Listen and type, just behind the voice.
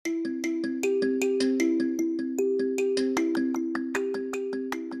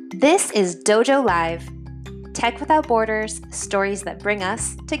This is Dojo Live, Tech Without Borders, stories that bring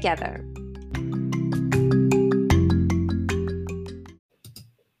us together.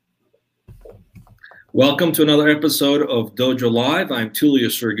 Welcome to another episode of Dojo Live. I'm Tulio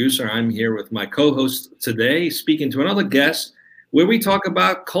Siragusa. I'm here with my co-host today, speaking to another guest where we talk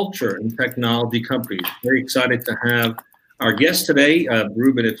about culture and technology companies. Very excited to have our guest today.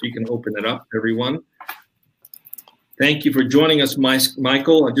 Ruben, if you can open it up, everyone. Thank you for joining us,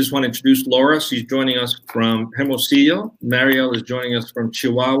 Michael. I just want to introduce Laura. She's joining us from Hermosillo. Mariel is joining us from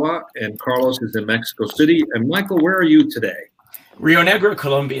Chihuahua, and Carlos is in Mexico City. And Michael, where are you today? Rio Negro,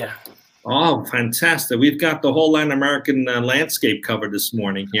 Colombia. Oh, fantastic. We've got the whole Latin American landscape covered this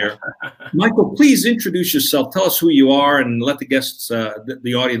morning here. Michael, please introduce yourself. Tell us who you are and let the guests,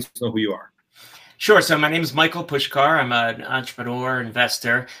 the audience know who you are. Sure. So my name is Michael Pushkar. I'm an entrepreneur,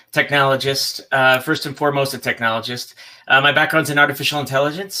 investor, technologist, first and foremost a technologist. My background's in artificial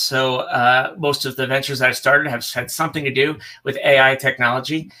intelligence. So most of the ventures that I started have had something to do with AI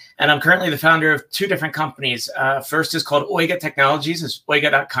technology. And I'm currently the founder of two different companies. First is called Oiga Technologies, it's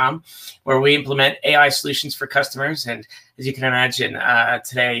oiga.com, where we implement AI solutions for customers. And as you can imagine,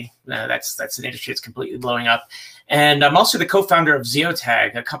 today, that's an industry that's completely blowing up. And I'm also the co-founder of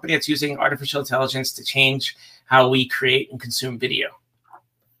Zeotag, a company that's using artificial intelligence to change how we create and consume video.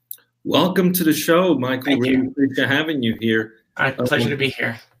 Welcome to the show, Michael. Thank really you. appreciate having you here. Pleasure to be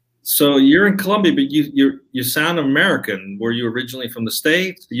here. So you're in Colombia, but you sound American. Were you originally from the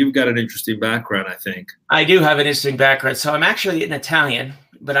States? You've got an interesting background, I think. I do have an interesting background. So I'm actually an Italian,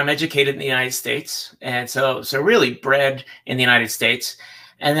 but I'm educated in the United States. And so really bred in the United States.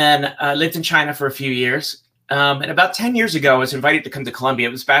 And then lived in China for a few years. And about 10 years ago, I was invited to come to Colombia.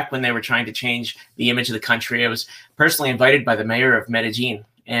 It was back when they were trying to change the image of the country. I was personally invited by the mayor of Medellin.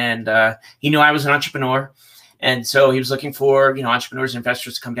 And he knew I was an entrepreneur. And so he was looking for, entrepreneurs and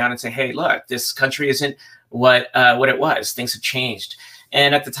investors to come down and say, hey, look, this country isn't what it was. Things have changed.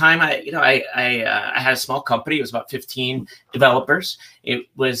 And at the time, I had a small company. It was about 15 developers. It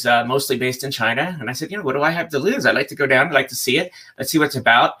was mostly based in China. And I said, what do I have to lose? I'd like to go down. I'd like to see it. Let's see what it's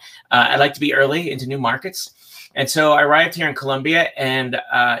about. I'd like to be early into new markets. And so I arrived here in Colombia, and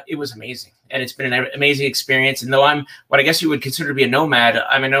it was amazing. And it's been an amazing experience. And though I'm what I guess you would consider to be a nomad,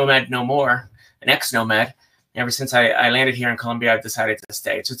 I'm a nomad no more, an ex-nomad. Ever since I landed here in Colombia, I've decided to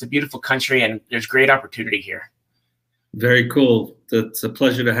stay. So it's a beautiful country, and there's great opportunity here. Very cool. It's a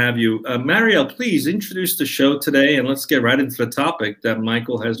pleasure to have you. Mariel, please introduce the show today, and let's get right into the topic that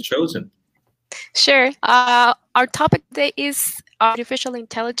Michael has chosen. Sure. Our topic today is artificial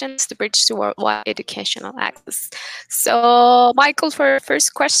intelligence, the bridge to worldwide educational access. So, Michael, for our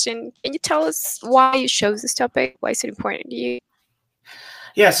first question, can you tell us why you chose this topic? Why is it important to you?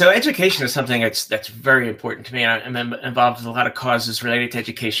 Yeah, so education is something that's very important to me. I'm involved with a lot of causes related to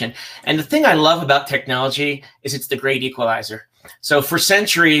education. And the thing I love about technology is it's the great equalizer. So for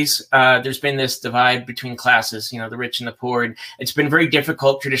centuries, there's been this divide between classes, the rich and the poor. And it's been very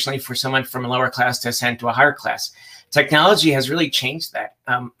difficult traditionally for someone from a lower class to ascend to a higher class. Technology has really changed that.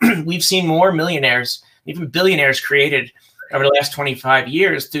 We've seen more millionaires, even billionaires created over the last 25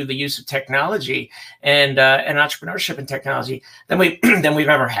 years through the use of technology and entrepreneurship and technology than we've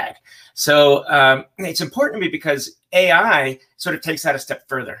ever had. So it's important to me because AI sort of takes that a step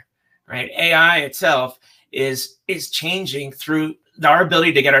further, right? AI itself is changing through our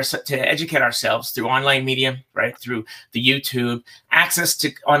ability to educate ourselves through online media, right? Through the YouTube, access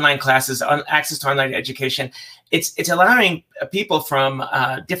to online classes, access to online education. It's allowing people from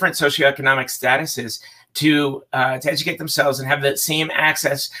different socioeconomic statuses to educate themselves and have the same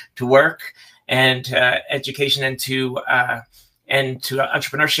access to work and education and to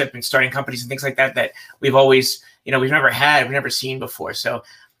entrepreneurship and starting companies and things like that we've always, we've never seen before. So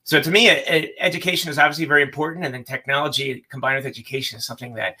to me, education is obviously very important, and then technology combined with education is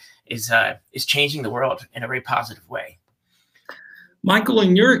something that is changing the world in a very positive way. Michael,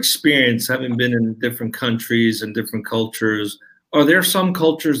 in your experience, having been in different countries and different cultures, are there some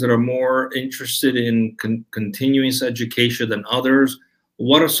cultures that are more interested in continuous education than others?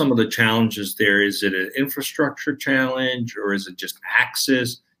 What are some of the challenges there? Is it an infrastructure challenge, or is it just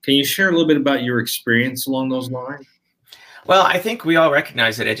access? Can you share a little bit about your experience along those lines? Well, I think we all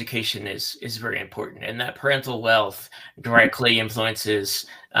recognize that education is very important, and that parental wealth directly influences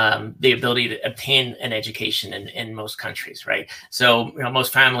the ability to obtain an education in most countries, right? So,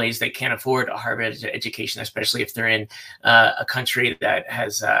 most families, they can't afford a Harvard education, especially if they're in a country that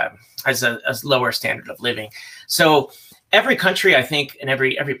has a lower standard of living. So every country, I think, and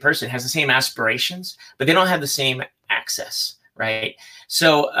every person has the same aspirations, but they don't have the same access, right?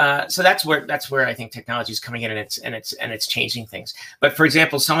 So so that's where I think technology is coming in, and it's changing things. But for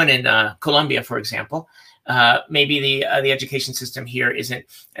example, someone in Colombia, for example, maybe the education system here isn't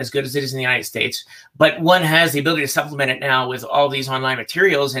as good as it is in the United States, but one has the ability to supplement it now with all these online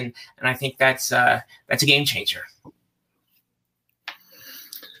materials, and I think that's a game changer.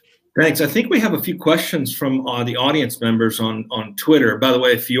 Thanks. I think we have a few questions from the audience members on Twitter. By the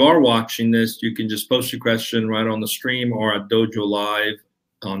way, if you are watching this, you can just post your question right on the stream or at Dojo Live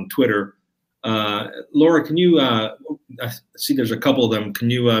on Twitter. Laura, can you, I see there's a couple of them. Can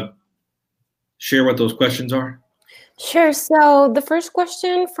you share what those questions are? Sure. So the first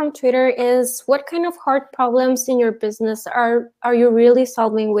question from Twitter is, what kind of hard problems in your business are you really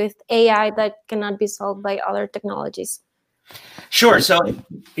solving with AI that cannot be solved by other technologies? Sure. So,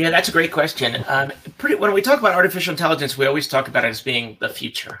 yeah, that's a great question. When we talk about artificial intelligence, we always talk about it as being the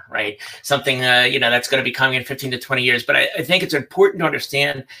future, right? Something, that's going to be coming in 15 to 20 years. But I think it's important to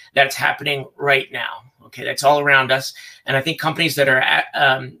understand that it's happening right now. Okay, that's all around us. And I think companies that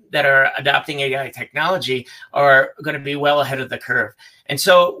are adopting AI technology are going to be well ahead of the curve. And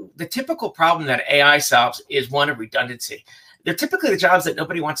so the typical problem that AI solves is one of redundancy. They're typically the jobs that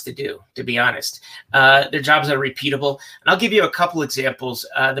nobody wants to do, to be honest. They're jobs that are repeatable. And I'll give you a couple examples.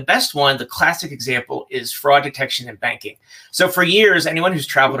 The best one, the classic example, is fraud detection in banking. So for years, anyone who's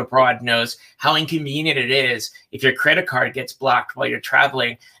traveled abroad knows how inconvenient it is if your credit card gets blocked while you're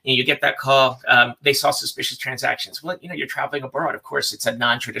traveling and you get that call, they saw suspicious transactions. Well, you're traveling abroad. Of course, it's a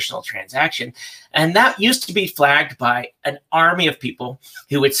non-traditional transaction. And that used to be flagged by an army of people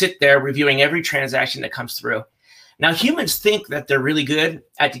who would sit there reviewing every transaction that comes through. Now, humans think that they're really good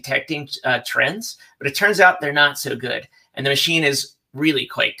at detecting trends, but it turns out they're not so good. And the machine is really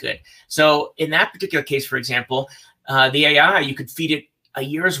quite good. So in that particular case, for example, the AI, you could feed it a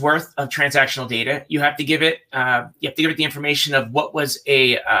year's worth of transactional data. You have to give it the information of what was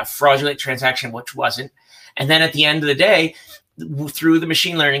a fraudulent transaction, which wasn't. And then at the end of the day, through the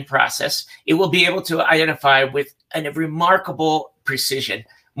machine learning process, it will be able to identify with a remarkable precision,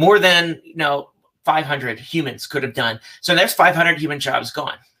 more than 500 humans could have done. So there's 500 human jobs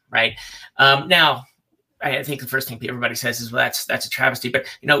gone, right? Now, I think the first thing everybody says is, well, that's a travesty. But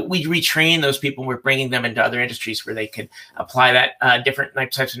we retrain those people. We're bringing them into other industries where they can apply that different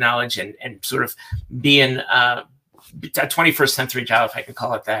types of knowledge and sort of be in a 21st century job, if I could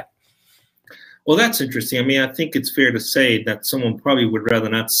call it that. Well, that's interesting. I mean, I think it's fair to say that someone probably would rather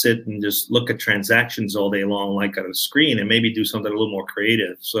not sit and just look at transactions all day long, like on a screen, and maybe do something a little more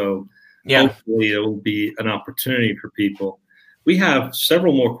creative. So yeah, hopefully it will be an opportunity for people. We have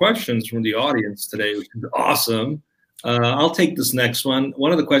several more questions from the audience today, which is awesome. I'll take this next one.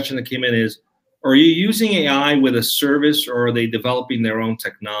 One of the questions that came in is, are you using AI with a service, or are they developing their own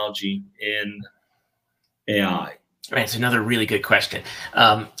technology in AI? Right, it's another really good question.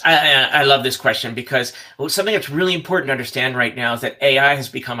 I love this question because something that's really important to understand right now is that AI has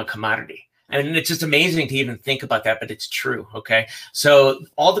become a commodity. And it's just amazing to even think about that, but it's true, okay? So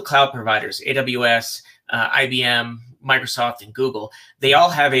all the cloud providers, AWS, IBM, Microsoft, and Google, they all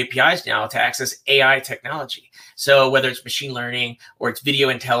have APIs now to access AI technology. So whether it's machine learning or it's video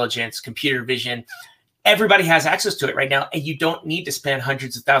intelligence, computer vision, everybody has access to it right now, and you don't need to spend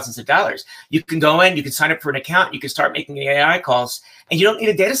hundreds of thousands of dollars. You can go in, you can sign up for an account, you can start making AI calls, and you don't need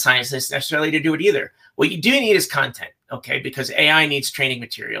a data scientist necessarily to do it either. What you do need is content, okay, because AI needs training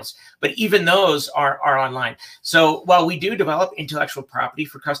materials, but even those are online. So while we do develop intellectual property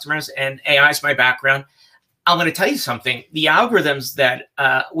for customers, and AI is my background, I'm going to tell you something. The algorithms that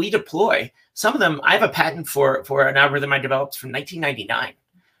we deploy, some of them, I have a patent for an algorithm I developed from 1999.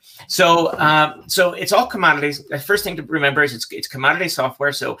 So it's all commodities. The first thing to remember is it's commodity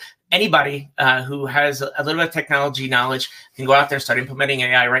software. So anybody who has a little bit of technology knowledge can go out there and start implementing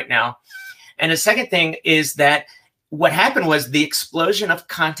AI right now. And the second thing is that what happened was the explosion of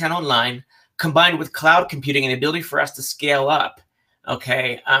content online combined with cloud computing and the ability for us to scale up,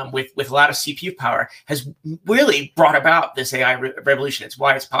 okay, with a lot of CPU power has really brought about this AI revolution. It's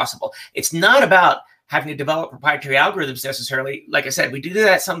why it's possible. It's not about having to develop proprietary algorithms necessarily. Like I said, we do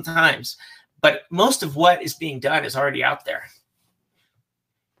that sometimes, but most of what is being done is already out there.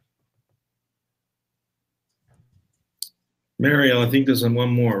 Mariel, I think there's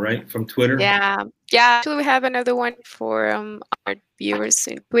one more, right, from Twitter? Yeah. Actually, we have another one for our viewers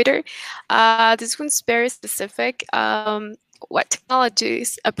in Twitter. This one's very specific. What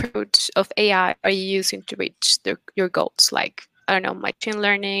technologies approach of AI are you using to reach your goals? Like, I don't know, machine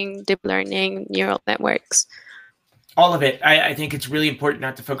learning, deep learning, neural networks. All of it. I think it's really important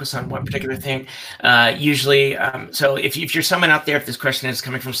not to focus on one particular thing. Usually, so if you're someone out there, if this question is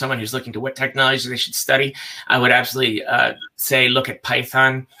coming from someone who's looking to what technology they should study, I would absolutely say look at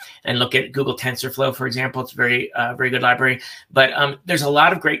Python and look at Google TensorFlow, for example. It's a very good library. But there's a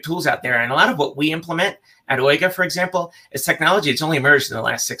lot of great tools out there. And a lot of what we implement at Oiga, for example, is technology. It's only emerged in the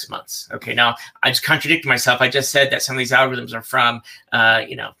last 6 months. Okay, now I just contradicted myself. I just said that some of these algorithms are from,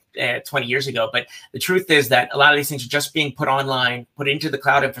 20 years ago. But the truth is that a lot of these things are just being put online, put into the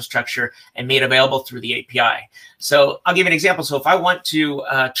cloud infrastructure, and made available through the API. So I'll give you an example. So if I want to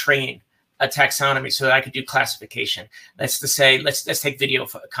train a taxonomy so that I could do classification, let's take video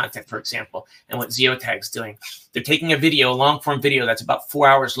content, for example, and what Zeotag's doing. They're taking a video, a long form video that's about 4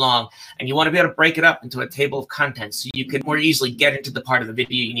 hours long, and you want to be able to break it up into a table of contents so you can more easily get into the part of the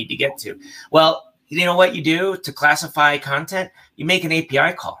video you need to get to. Well, you know what you do to classify content? You make an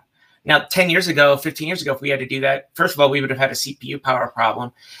API call. Now, 10 years ago, 15 years ago, if we had to do that, first of all, we would have had a CPU power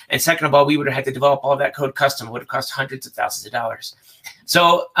problem. And second of all, we would have had to develop all of that code custom. It would have cost hundreds of thousands of dollars.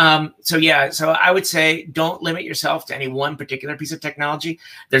 So I would say don't limit yourself to any one particular piece of technology.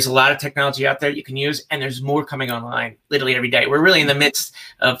 There's a lot of technology out there you can use, and there's more coming online literally every day. We're really in the midst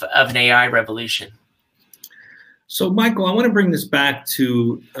of an AI revolution. So, Michael, I want to bring this back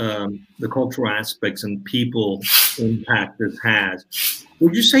to the cultural aspects and people impact this has.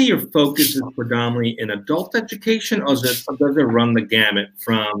 Would you say your focus is predominantly in adult education, or does it run the gamut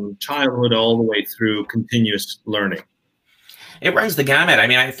from childhood all the way through continuous learning? It runs the gamut. I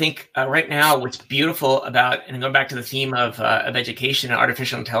mean, I think right now what's beautiful about, and going back to the theme of education and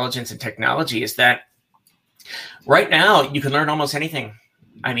artificial intelligence and technology, is that right now you can learn almost anything.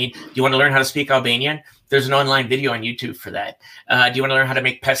 I mean, do you want to learn how to speak Albanian? There's an online video on YouTube for that. Do you want to learn how to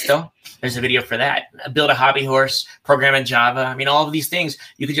make pesto? There's a video for that. Build a hobby horse, program in Java. I mean, all of these things,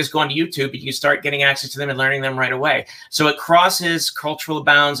 you could just go onto YouTube and you start getting access to them and learning them right away. So it crosses cultural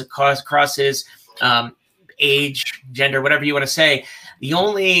bounds. It crosses age, gender, whatever you want to say. The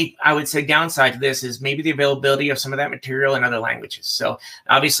only, I would say, downside to this is maybe the availability of some of that material in other languages. So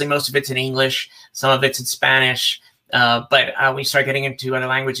obviously most of it's in English, some of it's in Spanish. But when you start getting into other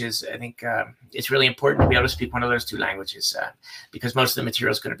languages, I think it's really important to be able to speak one of those two languages because most of the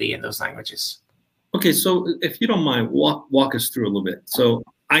material is going to be in those languages. Okay, so if you don't mind, walk us through a little bit. So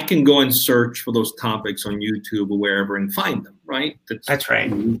I can go and search for those topics on YouTube or wherever and find them, right? That's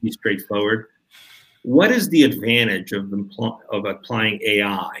right. Really straightforward. What is the advantage of applying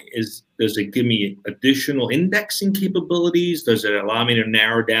AI? Does it give me additional indexing capabilities? Does it allow me to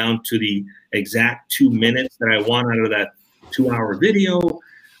narrow down to the exact 2 minutes that I want out of that 2-hour video?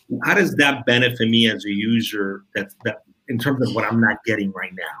 How does that benefit me as a user that in terms of what I'm not getting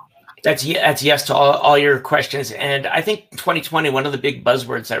right now? That's yes to all your questions. And I think 2020, one of the big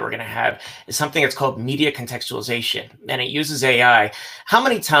buzzwords that we're going to have is something that's called media contextualization. And it uses AI. How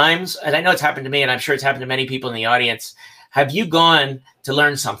many times, and I know it's happened to me, and I'm sure it's happened to many people in the audience, have you gone to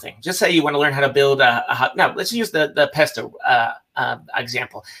learn something? Just say you want to learn how to build now, let's use the pesto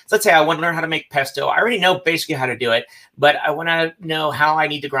example. So let's say I want to learn how to make pesto. I already know basically how to do it, but I want to know how I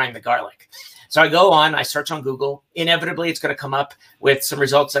need to grind the garlic. So I go on, I search on Google. Inevitably, it's going to come up with some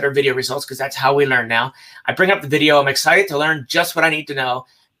results that are video results because that's how we learn now. I bring up the video. I'm excited to learn just what I need to know,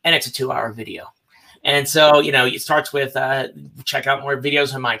 and it's a 2-hour video. And so, it starts with check out more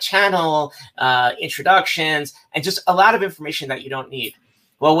videos on my channel, introductions, and just a lot of information that you don't need.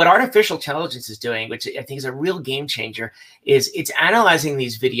 Well, what artificial intelligence is doing, which I think is a real game changer, is it's analyzing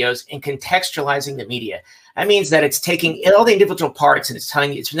these videos and contextualizing the media. That means that it's taking all the individual parts and it's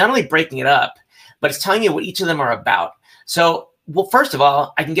telling you, it's not only breaking it up, but it's telling you what each of them are about. So, well, first of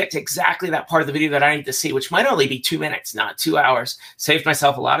all, I can get to exactly that part of the video that I need to see, which might only be 2 minutes, not 2 hours. Saved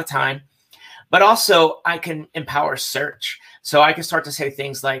myself a lot of time. But also, I can empower search. So I can start to say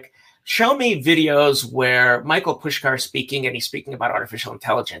things like, show me videos where Michael Pushkar is speaking and he's speaking about artificial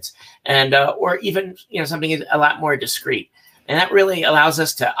intelligence, and or even something a lot more discreet. And that really allows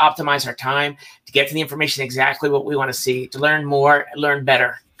us to optimize our time, to get to the information exactly what we want to see, to learn more, learn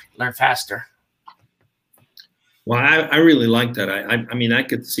better, learn faster. Well, I really like that. I mean, I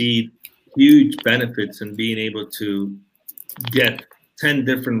could see huge benefits in being able to get 10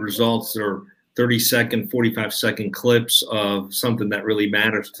 different results or 30-second, 45-second clips of something that really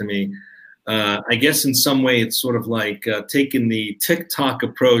matters to me. I guess in some way it's sort of like taking the TikTok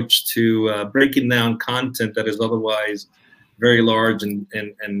approach to breaking down content that is otherwise very large and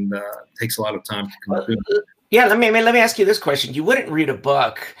takes a lot of time to consume. Yeah, let me ask you this question. You wouldn't read a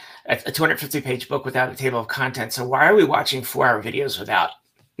book, a 250-page book, without a table of contents. So why are we watching 4-hour videos without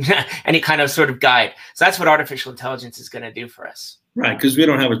any kind of sort of guide? So that's what artificial intelligence is going to do for us. Right, because we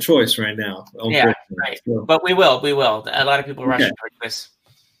don't have a choice right now. Yeah, right. So, but we will. We will. A lot of people are rushing towards this.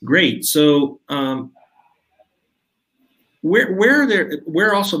 Great. So,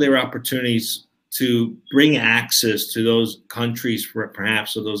 where also there are opportunities to bring access to those countries,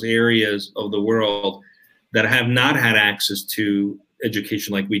 perhaps, or those areas of the world that have not had access to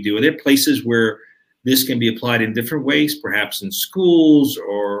education like we do? Are there places where this can be applied in different ways, perhaps in schools,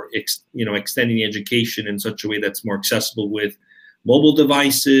 or extending education in such a way that's more accessible with mobile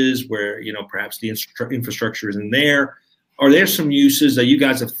devices, where perhaps the infrastructure isn't there? Are there some uses that you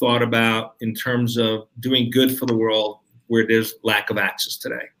guys have thought about in terms of doing good for the world where there's lack of access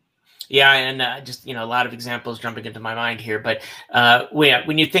today? Yeah, and just a lot of examples jumping into my mind here, but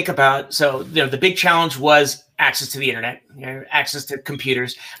when you think about, so the big challenge was access to the internet, access to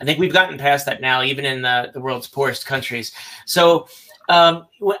computers. I think we've gotten past that now, even in the world's poorest countries. So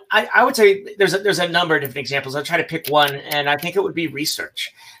I would say there's a number of different examples. I'll try to pick one, and I think it would be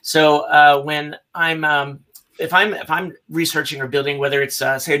research. So when if I'm researching or building, whether it's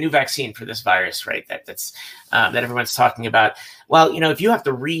say a new vaccine for this virus, right? That everyone's talking about. Well, if you have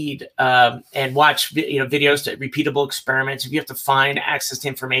to read and watch videos, repeatable experiments, if you have to find access to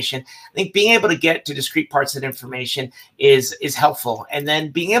information, I think being able to get to discrete parts of that information is helpful, and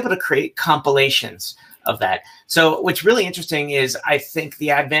then being able to create compilations of that. So what's really interesting is, I think, the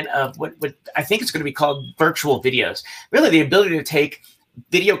advent of what I think is going to be called virtual videos. Really, the ability to take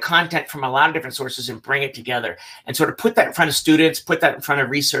video content from a lot of different sources and bring it together and sort of put that in front of students, put that in front of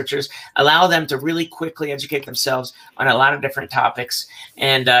researchers, allow them to really quickly educate themselves on a lot of different topics,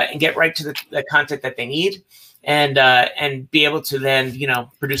 and get right to the content that they need, and be able to then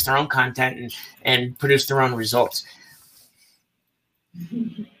produce their own content and produce their own results.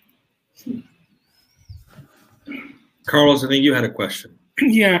 Carlos, I think you had a question.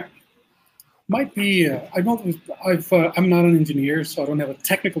 Yeah. Might be, I'm not an engineer, so I don't have a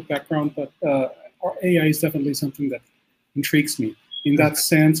technical background, but AI is definitely something that intrigues me in that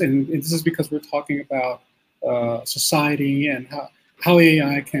sense. And this is because we're talking about society and how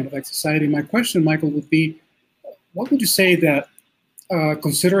AI can affect society. My question, Michael, would be, what would you say that,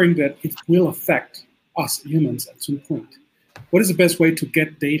 considering that it will affect us humans at some point, what is the best way to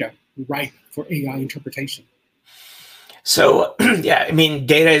get data right for AI interpretation? So, yeah, I mean,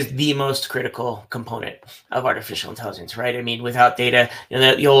 data is the most critical component of artificial intelligence, right? I mean, without data,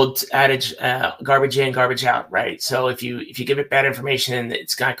 the old adage, garbage in, garbage out, right? So if you give it bad information,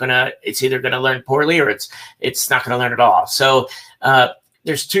 it's either gonna learn poorly, or it's not gonna learn at all. So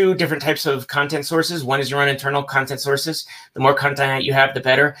there's two different types of content sources. One is your own internal content sources. The more content you have, the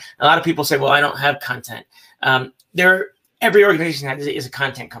better. A lot of people say, well, I don't have content. Every organization is a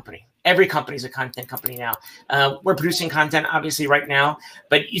content company. Every company is a content company now. We're producing content, obviously, right now.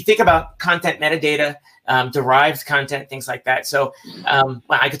 But you think about content metadata, derived content, things like that. So well,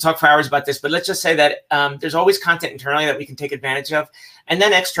 I could talk for hours about this, but let's just say that there's always content internally that we can take advantage of. And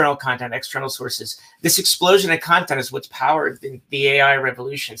then external content, external sources. This explosion of content is what's powered the AI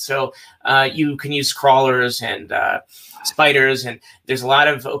revolution. So you can use crawlers and spiders, and there's a lot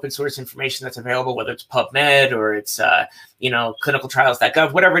of open source information that's available, whether it's PubMed or it's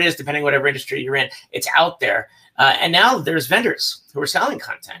clinicaltrials.gov, whatever it is, depending on whatever industry you're in, it's out there. And now there's vendors who are selling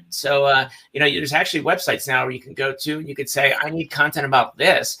content. So, there's actually websites now where you can go to, and you could say, I need content about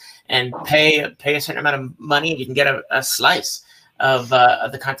this, and pay a certain amount of money, and you can get a slice of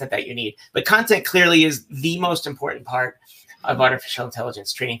the content that you need. But content clearly is the most important part of artificial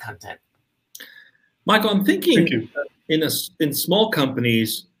intelligence, training content. Michael, I'm thinking in small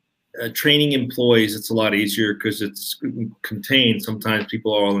companies, training employees, it's a lot easier because it's contained. Sometimes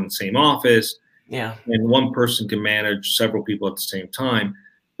people are all in the same office. Yeah. And one person can manage several people at the same time.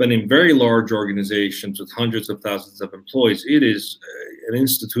 But in very large organizations with hundreds of thousands of employees, it is an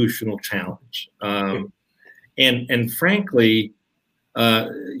institutional challenge. And frankly,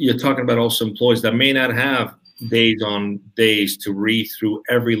 you're talking about also employees that may not have days on days to read through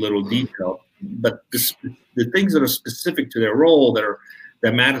every little detail, but the things that are specific to their role,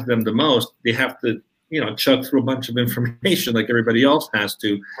 that matter to them the most, they have to chug through a bunch of information like everybody else has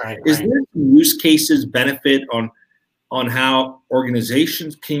to. Right, Is there some use cases benefit on how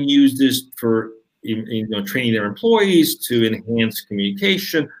organizations can use this for training their employees to enhance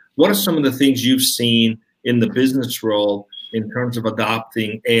communication? What are some of the things you've seen in the business role in terms of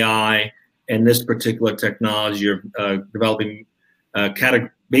adopting AI and this particular technology, or developing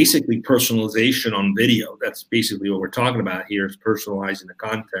basically personalization on video? That's basically what we're talking about here, is personalizing the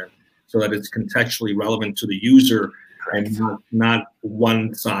content so that it's contextually relevant to the user and not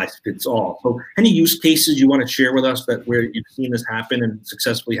one size fits all. So any use cases you want to share with us where you've seen this happen and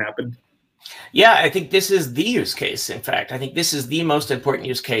successfully happened? Yeah, I think this is the use case. In fact, I think this is the most important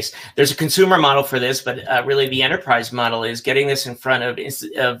use case. There's a consumer model for this, but really the enterprise model is getting this in front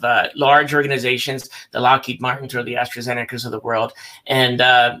of large organizations, the Lockheed Martins or the AstraZenecas of the world, and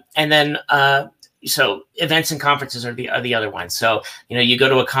then so events and conferences are the other ones. So, you know, you go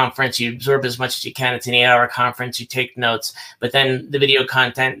to a conference, you absorb as much as you can. It's an 8-hour conference, you take notes, but then the video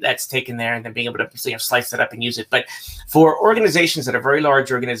content that's taken there and then being able to, you know, slice it up and use it. But for organizations that are very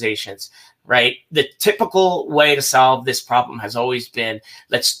large organizations, right, the typical way to solve this problem has always been,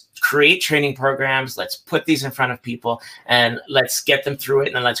 let's create training programs, let's put these in front of people and let's get them through it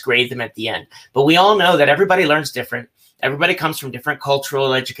and then let's grade them at the end. But we all know that everybody learns different. Everybody comes from different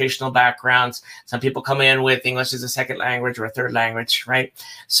cultural, educational backgrounds. Some people come in with English as a second language or a third language, right?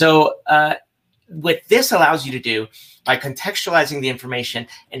 So what this allows you to do by contextualizing the information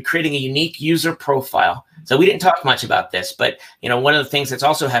and creating a unique user profile. So we didn't talk much about this, but you know, one of the things that's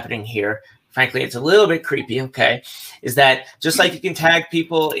also happening here, frankly, it's a little bit creepy, okay, is that just like you can tag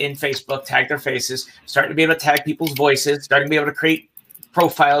people in Facebook, tag their faces, starting to be able to tag people's voices, starting to be able to create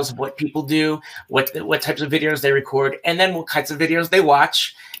profiles of what people do, what types of videos they record, and then what kinds of videos they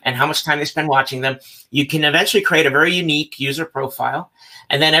watch and how much time they spend watching them. You can eventually create a very unique user profile.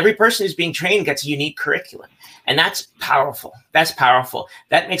 And then every person who's being trained gets a unique curriculum. And that's powerful. That's powerful.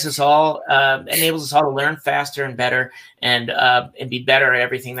 That makes us all, enables us all to learn faster and better and be better at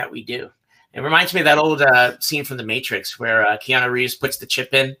everything that we do. It reminds me of that old scene from The Matrix where Keanu Reeves puts the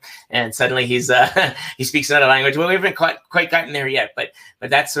chip in and suddenly he speaks another language. Well, we haven't quite gotten there yet, but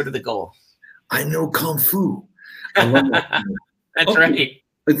that's sort of the goal. I know Kung Fu. I love that. That's right.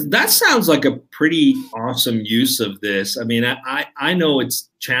 That sounds like a pretty awesome use of this. I mean, I know it's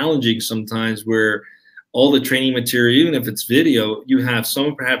challenging sometimes where all the training material, even if it's video, you have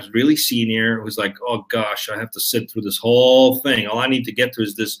someone perhaps really senior who's like, oh gosh, I have to sit through this whole thing. All I need to get to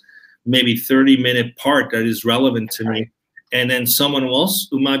is this maybe 30-minute part that is relevant to me. And then someone else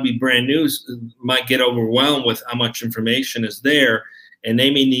who might be brand new might get overwhelmed with how much information is there, and they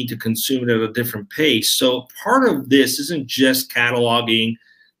may need to consume it at a different pace. So part of this isn't just cataloging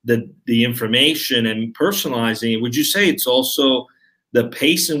the information and personalizing it. Would you say it's also the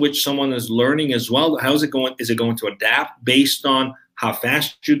pace in which someone is learning as well? How is it going? Is it going to adapt based on how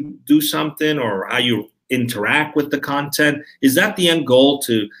fast you do something or how you interact with the content? Is that the end goal,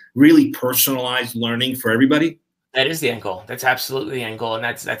 to really personalize learning for everybody? That is the end goal. That's absolutely the end goal. And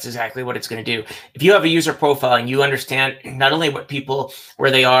that's exactly what it's going to do. If you have a user profile and you understand not only what people,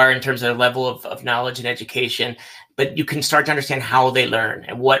 where they are in terms of their level of knowledge and education, but you can start to understand how they learn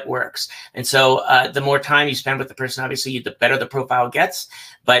and what works. And so the more time you spend with the person, obviously, the better the profile gets.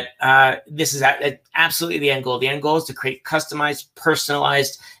 But this is absolutely the end goal. The end goal is to create customized,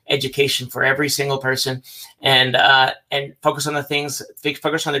 personalized education for every single person, and focus on the things,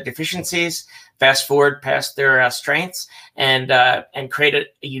 focus on their deficiencies, fast forward past their strengths, and create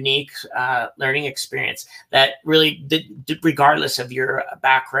a unique learning experience that really, regardless of your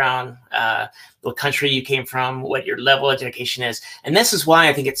background, what country you came from, what your level of education is. And this is why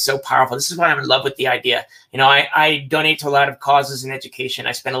I think it's so powerful. This is why I'm in love with the idea. You know, I donate to a lot of causes in education.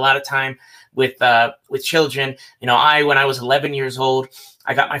 I spend a lot of time with children. You know, when I was 11 years old,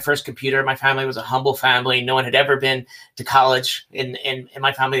 I got my first computer. My family was a humble family. No one had ever been to college in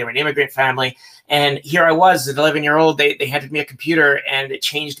my family. They were an immigrant family. And here I was, an 11-year-old. They handed me a computer, and it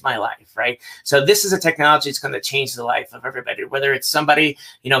changed my life, right? So this is a technology that's going to change the life of everybody, whether it's somebody,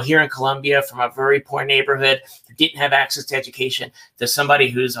 you know, here in Colombia from a very poor neighborhood who didn't have access to education, to somebody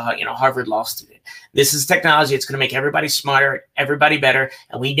who's a Harvard Law student. This is technology. It's going to make everybody smarter, everybody better.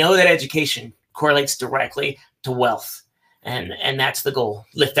 And we know that education correlates directly to wealth. And that's the goal.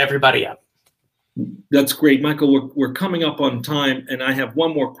 Lift everybody up. That's great, Michael. We're coming up on time, and I have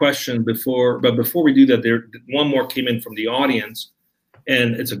one more question before we do that, one more came in from the audience,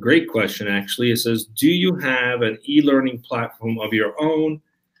 and it's a great question, actually. It says, do you have an e-learning platform of your own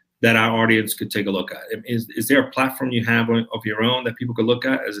that our audience could take a look at? Is there a platform you have of your own that people could look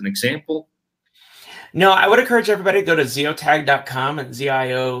at as an example? No, I would encourage everybody to go to ziotag.com and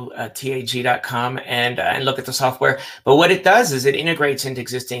ziotag.com and look at the software. But what it does is it integrates into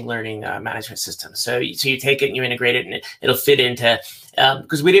existing learning management systems. So you take it and you integrate it, and it'll fit into,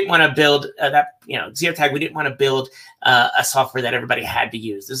 because we didn't want to build Ziotag, we didn't want to build a software that everybody had to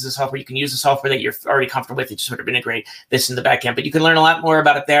use. This is a software you can use, a software that you're already comfortable with. You just sort of integrate this in the back end. But you can learn a lot more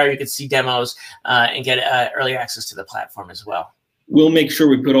about it there. You can see demos and get early access to the platform as well. We'll make sure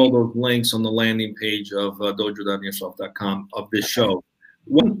we put all those links on the landing page of dojo.nearsoft.com of this show.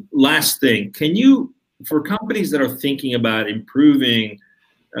 One last thing, can you, for companies that are thinking about improving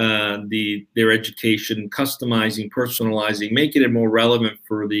their education, customizing, personalizing, making it more relevant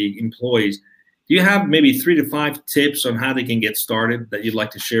for the employees. Do you have maybe 3 to 5 tips on how they can get started that you'd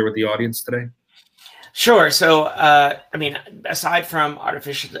like to share with the audience today? Sure. So, I mean, aside from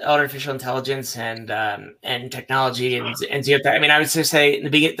artificial intelligence and technology and I mean, I would just say in the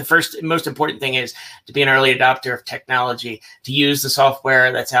beginning, the first most important thing is to be an early adopter of technology, to use the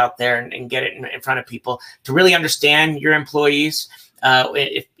software that's out there and get it in front of people, to really understand your employees.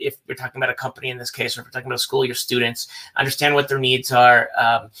 If we're talking about a company in this case, or if we're talking about a school, your students, understand what their needs are,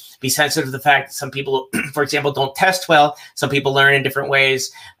 be sensitive to the fact that some people, for example, don't test well. Some people learn in different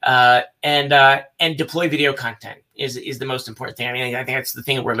ways, and deploy video content is the most important thing. I mean, I think that's the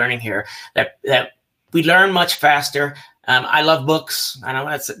thing that we're learning here, that we learn much faster. I love books. I know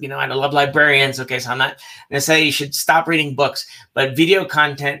that's, I love librarians. Okay. So I'm not going to say you should stop reading books, but video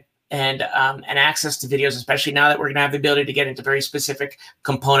content and access to videos, especially now that we're going to have the ability to get into very specific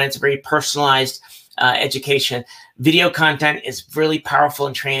components, very personalized education. Video content is really powerful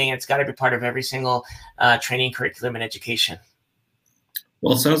in training. It's got to be part of every single training curriculum in education.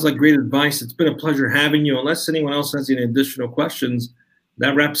 Well, it sounds like great advice. It's been a pleasure having you. Unless anyone else has any additional questions,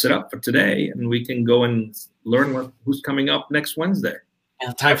 that wraps it up for today, and we can go and learn who's coming up next Wednesday.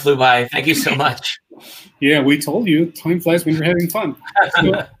 Yeah, time flew by. Thank you so much. Yeah, we told you, time flies when you're having fun.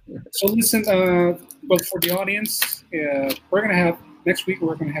 So listen, well, for the audience, we're going to have, next week,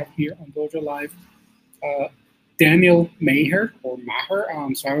 we're going to have here on Dojo Live, Daniel Maher, or Maher.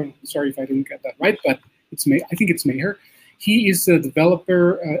 Sorry if I didn't get that right, but I think it's Maher. He is a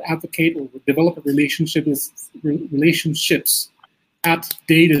developer advocate, or developer relationships at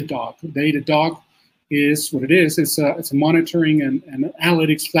Datadog. Datadog is what it is. It's a monitoring and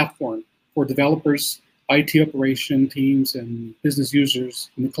analytics platform for developers, IT operation teams, and business users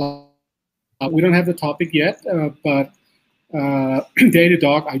in the cloud. We don't have the topic yet, but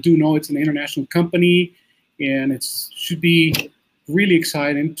Datadog, I do know it's an international company, and it should be really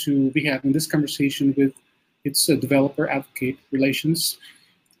exciting to be having this conversation with its developer advocate relations,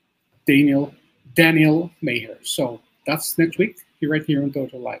 Daniel Maher. So that's next week, right here on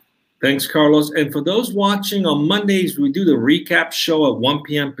Dojo Live. Thanks, Carlos. And for those watching, on Mondays, we do the recap show at 1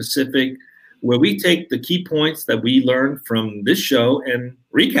 p.m. Pacific, where we take the key points that we learned from this show and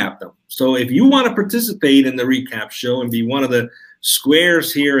recap them. So if you want to participate in the recap show and be one of the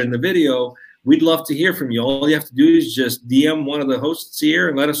squares here in the video, we'd love to hear from you. All you have to do is just DM one of the hosts here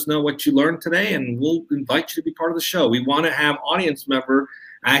and let us know what you learned today, and we'll invite you to be part of the show. We want to have audience member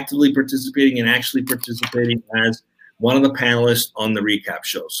actively participating and actually participating as one of the panelists on the recap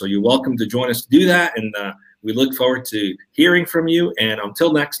show. So you're welcome to join us to do that, and we look forward to hearing from you. And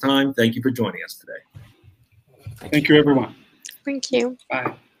until next time, thank you for joining us today. Thank you, everyone. Thank you.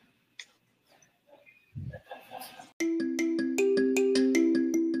 Bye.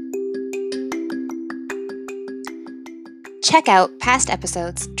 Check out past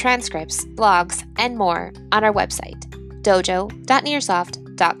episodes, transcripts, blogs, and more on our website,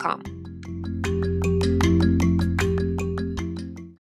 dojo.nearsoft.com.